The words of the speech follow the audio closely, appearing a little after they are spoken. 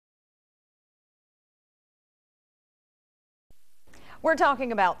We're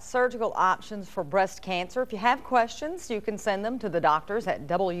talking about surgical options for breast cancer. If you have questions, you can send them to the doctors at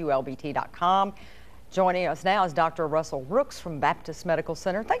WLBT.com. Joining us now is Dr. Russell Rooks from Baptist Medical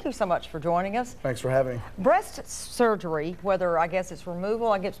Center. Thank you so much for joining us. Thanks for having me. Breast surgery, whether I guess it's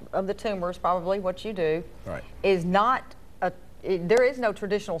removal of the tumors, probably what you do, Right. is not there is no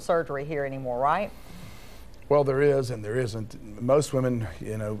traditional surgery here anymore, right? Well, there is and there isn't. Most women,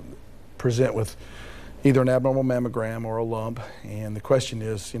 present with either an abnormal mammogram or a lump, and the question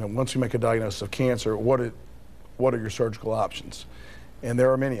is, once you make a diagnosis of cancer, what are your surgical options? And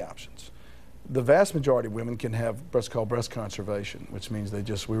there are many options. The vast majority of women can have what's called breast conservation, which means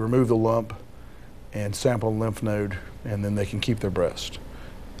we remove the lump and sample a lymph node, and then they can keep their breast.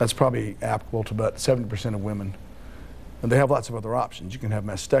 That's probably applicable to about 70% of women. And they have lots of other options. You can have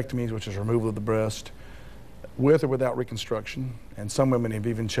mastectomies, which is removal of the breast, with or without reconstruction, and some women have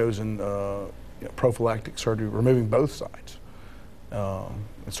even chosen prophylactic surgery, removing both sides.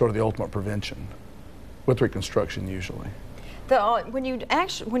 It's sort of the ultimate prevention, with reconstruction usually. When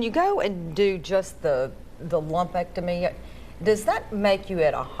you go and do just the lumpectomy, does that make you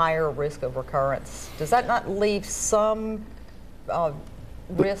at a higher risk of recurrence? Does that not leave some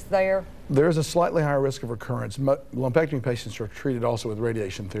risk there? There is a slightly higher risk of recurrence. Lumpectomy patients are treated also with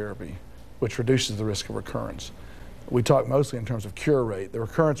radiation therapy, which reduces the risk of recurrence. We talk mostly in terms of cure rate. The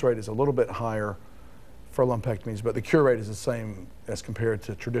recurrence rate is a little bit higher for lumpectomies, but the cure rate is the same as compared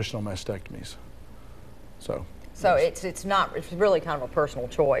to traditional mastectomies. So yes. It's really kind of a personal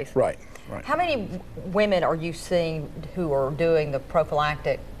choice. Right. How many women are you seeing who are doing the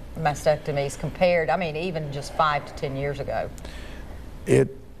prophylactic mastectomies compared, even just 5 to 10 years ago?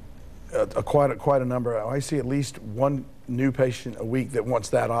 Quite a number. I see at least one new patient a week that wants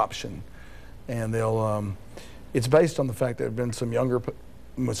that option, and it's based on the fact that there have been some younger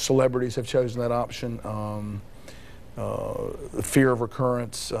celebrities have chosen that option, the fear of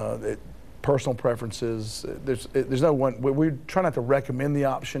recurrence, personal preferences. There's no one. We try not to recommend the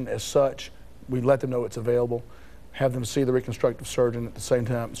option as such. We let them know it's available, have them see the reconstructive surgeon at the same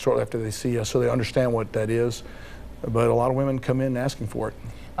time, shortly after they see us, so they understand what that is. But a lot of women come in asking for it.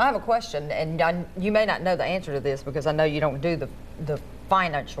 I have a question, and you may not know the answer to this because I know you don't do the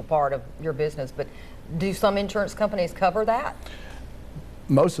financial part of your business, but do some insurance companies cover that?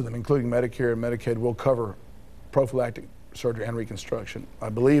 Most of them, including Medicare and Medicaid, will cover prophylactic surgery and reconstruction. I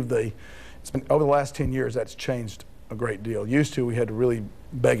believe it's been over the last 10 years that's changed a great deal. Used to, we had to really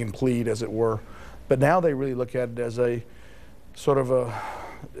beg and plead, as it were, but now they really look at it as a sort of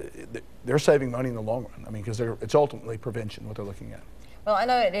they're saving money in the long run. Because it's ultimately prevention what they're looking at. Well, I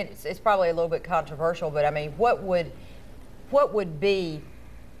know it's probably a little bit controversial, but what would be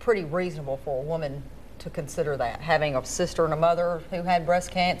pretty reasonable for a woman to consider that? Having a sister and a mother who had breast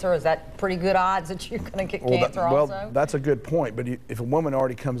cancer, is that pretty good odds that you're going to get cancer also? Well, that's a good point, but if a woman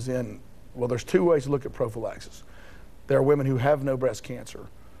already comes in, well, there's two ways to look at prophylaxis. There are women who have no breast cancer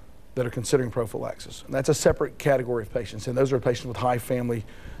that are considering prophylaxis, and that's a separate category of patients, and those are patients with high family,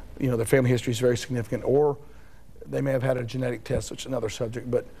 their family history is very significant, or they may have had a genetic test, which is another subject.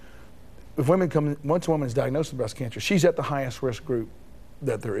 But if once a woman is diagnosed with breast cancer, she's at the highest risk group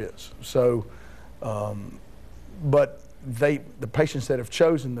that there is. So, but the patients that have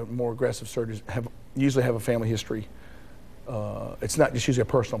chosen the more aggressive surgeries usually have a family history. It's not just usually a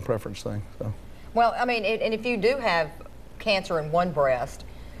personal preference thing. So. Well, and if you do have cancer in one breast,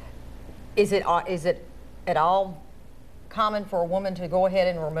 is it at all common for a woman to go ahead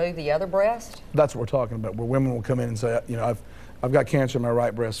and remove the other breast? That's what we're talking about, where women will come in and say, I've got cancer in my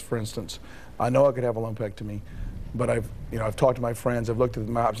right breast, for instance. I know I could have a lumpectomy, but I've talked to my friends, I've looked at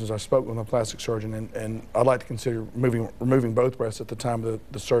my options, I spoke with a plastic surgeon, and I'd like to consider removing both breasts at the time of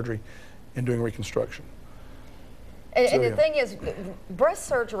the surgery and doing reconstruction. And the thing is, breast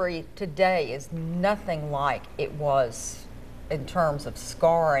surgery today is nothing like it was in terms of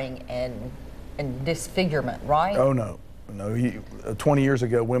scarring and disfigurement, right? Oh, no. 20 years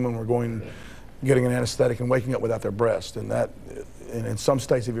ago, women were getting an anesthetic and waking up without their breast, and in some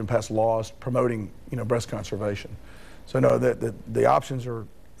states they've even passed laws promoting, breast conservation. So no, the options are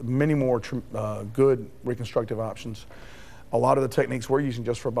many more good reconstructive options. A lot of the techniques we're using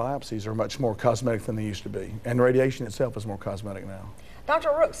just for biopsies are much more cosmetic than they used to be, and radiation itself is more cosmetic now.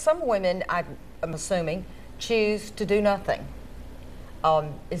 Dr. Rooks, some women, I'm assuming, choose to do nothing.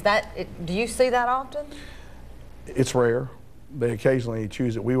 Do you see that often? It's rare. They occasionally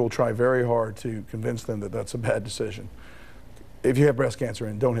choose it. We will try very hard to convince them that that's a bad decision. If you have breast cancer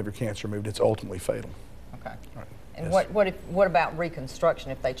and don't have your cancer removed, it's ultimately fatal. Okay. Right. And yes. What about reconstruction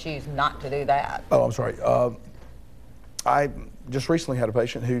if they choose not to do that? Oh, I'm sorry. I just recently had a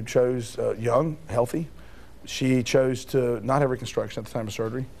patient who chose young, healthy, She chose to not have reconstruction at the time of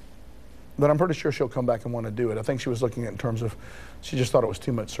surgery, but I'm pretty sure she'll come back and want to do it. I think she was looking at in terms of, she just thought it was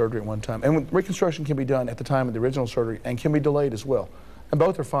too much surgery at one time. And reconstruction can be done at the time of the original surgery and can be delayed as well. And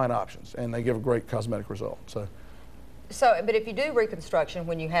both are fine options, and they give a great cosmetic result. So, but if you do reconstruction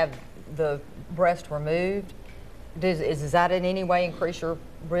when you have the breast removed, does that in any way increase your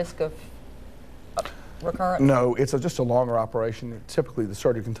risk of recurrence? No, it's just a longer operation. Typically, the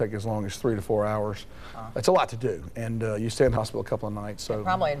surgery can take as long as 3 to 4 hours. It's a lot to do, and you stay in the hospital a couple of nights. So it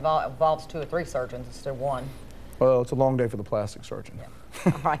probably involves 2 or 3 surgeons instead of 1. Well, it's a long day for the plastic surgeon.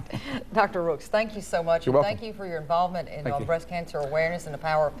 Yeah. All right. Dr. Rooks, thank you so much. You're welcome. Thank you for your involvement in breast cancer awareness and the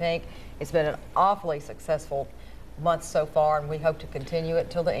power of pink. It's been an awfully successful month so far, and we hope to continue it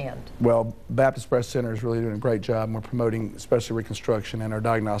till the end. Well, Baptist Breast Center is really doing a great job, and we're promoting especially reconstruction and our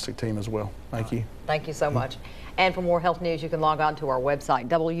diagnostic team as well. Thank you. Thank you so much. And for more health news, you can log on to our website,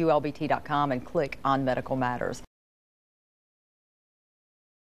 WLBT.com, and click on Medical Matters.